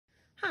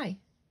Hi,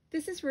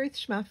 this is Ruth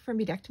Schmuff from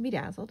Bedecked and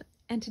Bedazzled,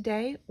 and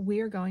today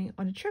we are going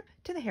on a trip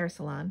to the hair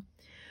salon.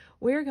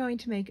 We're going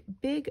to make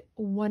big,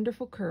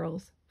 wonderful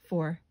curls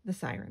for the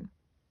siren.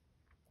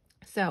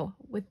 So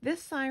with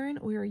this siren,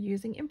 we are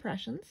using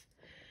impressions,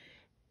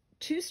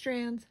 2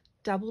 strands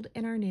doubled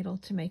in our needle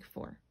to make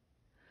 4.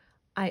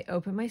 I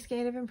open my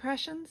skein of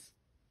impressions,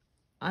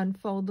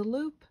 unfold the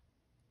loop,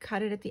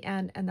 cut it at the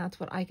end, and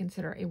that's what I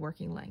consider a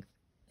working length.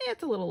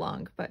 It's a little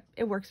long, but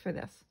it works for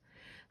this.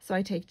 So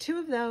I take 2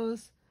 of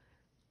those,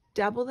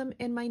 double them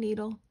in my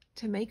needle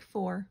to make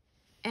 4,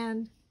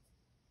 and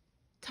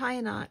tie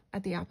a knot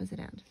at the opposite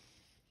end.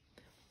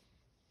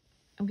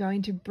 I'm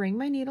going to bring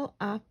my needle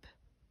up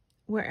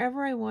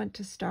wherever I want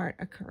to start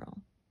a curl.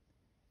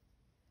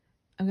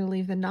 I'm going to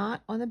leave the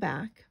knot on the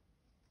back,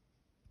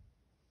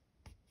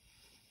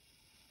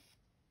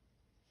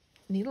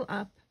 needle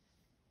up,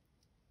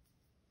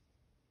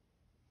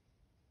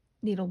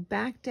 needle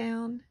back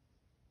down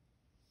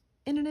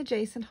in an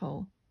adjacent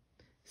hole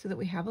so that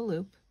we have a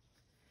loop,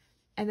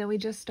 and then we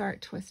just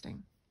start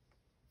twisting.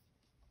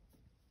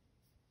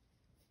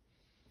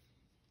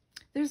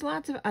 There's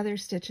lots of other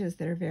stitches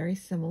that are very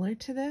similar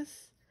to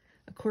this.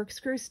 A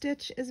corkscrew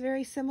stitch is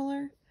very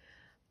similar.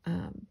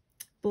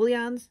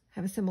 Bullions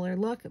have a similar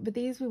look, but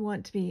these we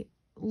want to be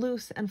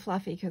loose and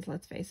fluffy because,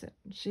 let's face it,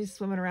 she's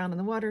swimming around in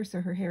the water,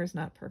 so her hair is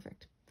not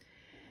perfect.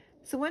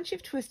 So once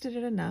you've twisted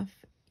it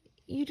enough,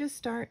 you just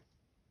start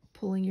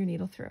pulling your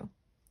needle through.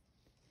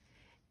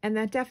 And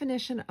that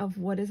definition of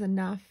what is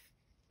enough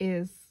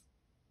is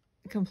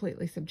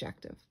completely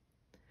subjective.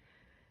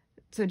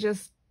 So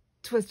just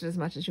twist it as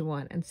much as you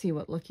want and see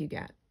what look you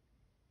get.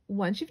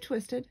 Once you've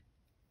twisted,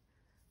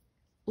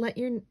 let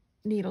your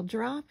needle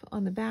drop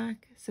on the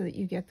back so that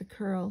you get the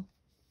curl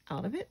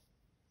out of it.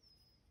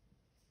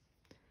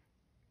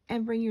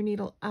 And bring your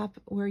needle up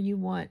where you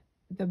want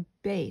the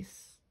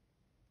base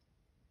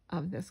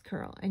of this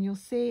curl. And you'll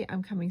see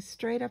I'm coming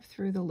straight up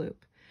through the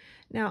loop.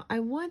 Now, I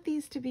want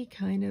these to be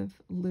kind of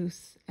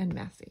loose and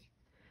messy.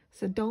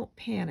 So don't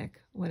panic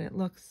when it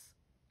looks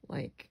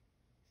like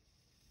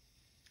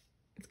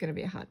it's going to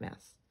be a hot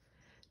mess.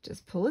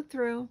 Just pull it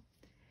through.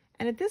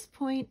 And at this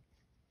point,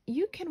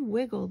 you can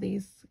wiggle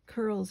these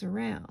curls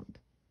around.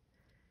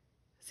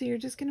 So you're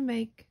just going to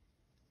make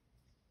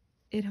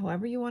it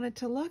however you want it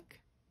to look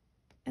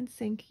and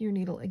sink your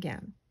needle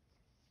again.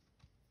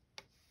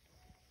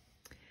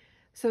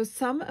 So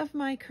some of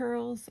my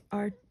curls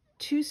are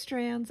 2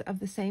 strands of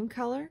the same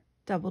color,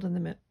 doubled in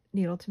the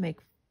needle to make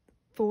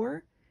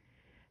 4.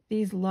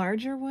 These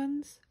larger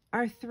ones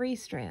are 3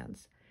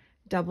 strands,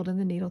 doubled in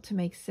the needle to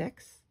make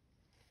 6.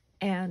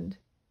 And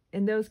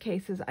in those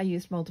cases, I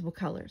used multiple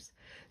colors.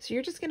 So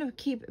you're just going to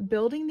keep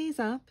building these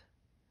up,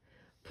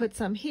 put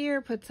some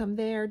here, put some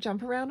there,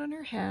 jump around on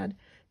her head.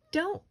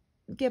 Don't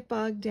get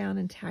bogged down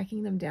in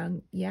tacking them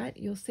down yet.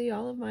 You'll see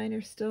all of mine are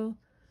still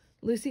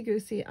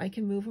loosey-goosey. I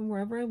can move them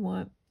wherever I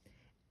want.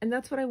 And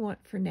that's what I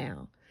want for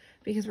now,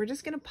 because we're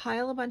just going to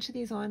pile a bunch of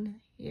these on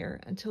here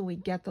until we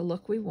get the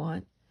look we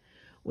want.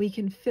 We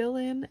can fill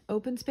in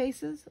open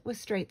spaces with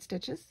straight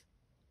stitches.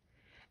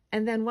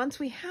 And then once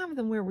we have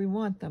them where we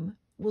want them,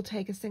 we'll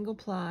take a single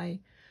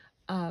ply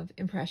of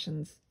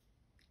impressions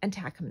and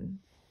tack them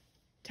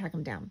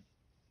down.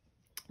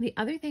 The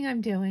other thing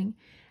I'm doing,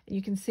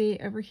 you can see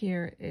over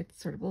here,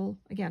 it's sort of,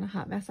 again, a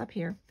hot mess up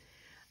here.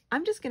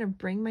 I'm just going to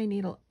bring my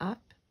needle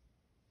up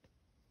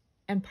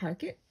and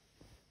park it.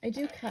 I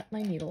do cut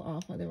my needle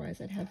off, otherwise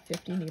I'd have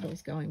 50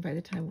 needles going by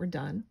the time we're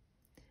done.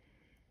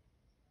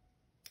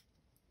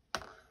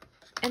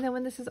 And then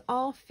when this is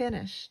all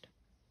finished,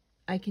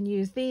 I can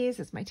use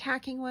these as my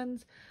tacking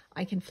ones.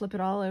 I can flip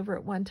it all over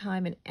at one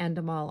time and end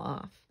them all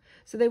off.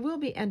 So they will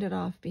be ended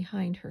off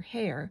behind her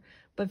hair,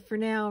 but for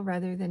now,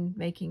 rather than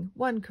making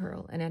one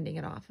curl and ending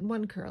it off and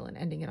one curl and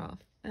ending it off,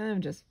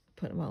 I'm just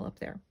putting them all up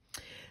there.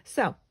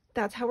 So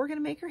that's how we're going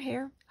to make her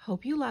hair.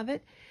 Hope you love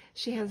it.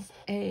 She has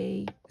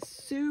a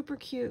super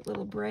cute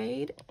little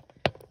braid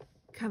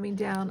coming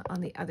down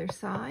on the other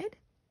side.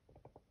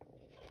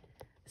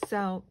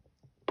 So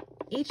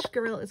each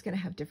girl is going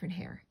to have different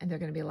hair, and they're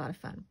going to be a lot of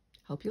fun.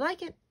 Hope you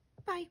like it.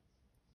 Bye.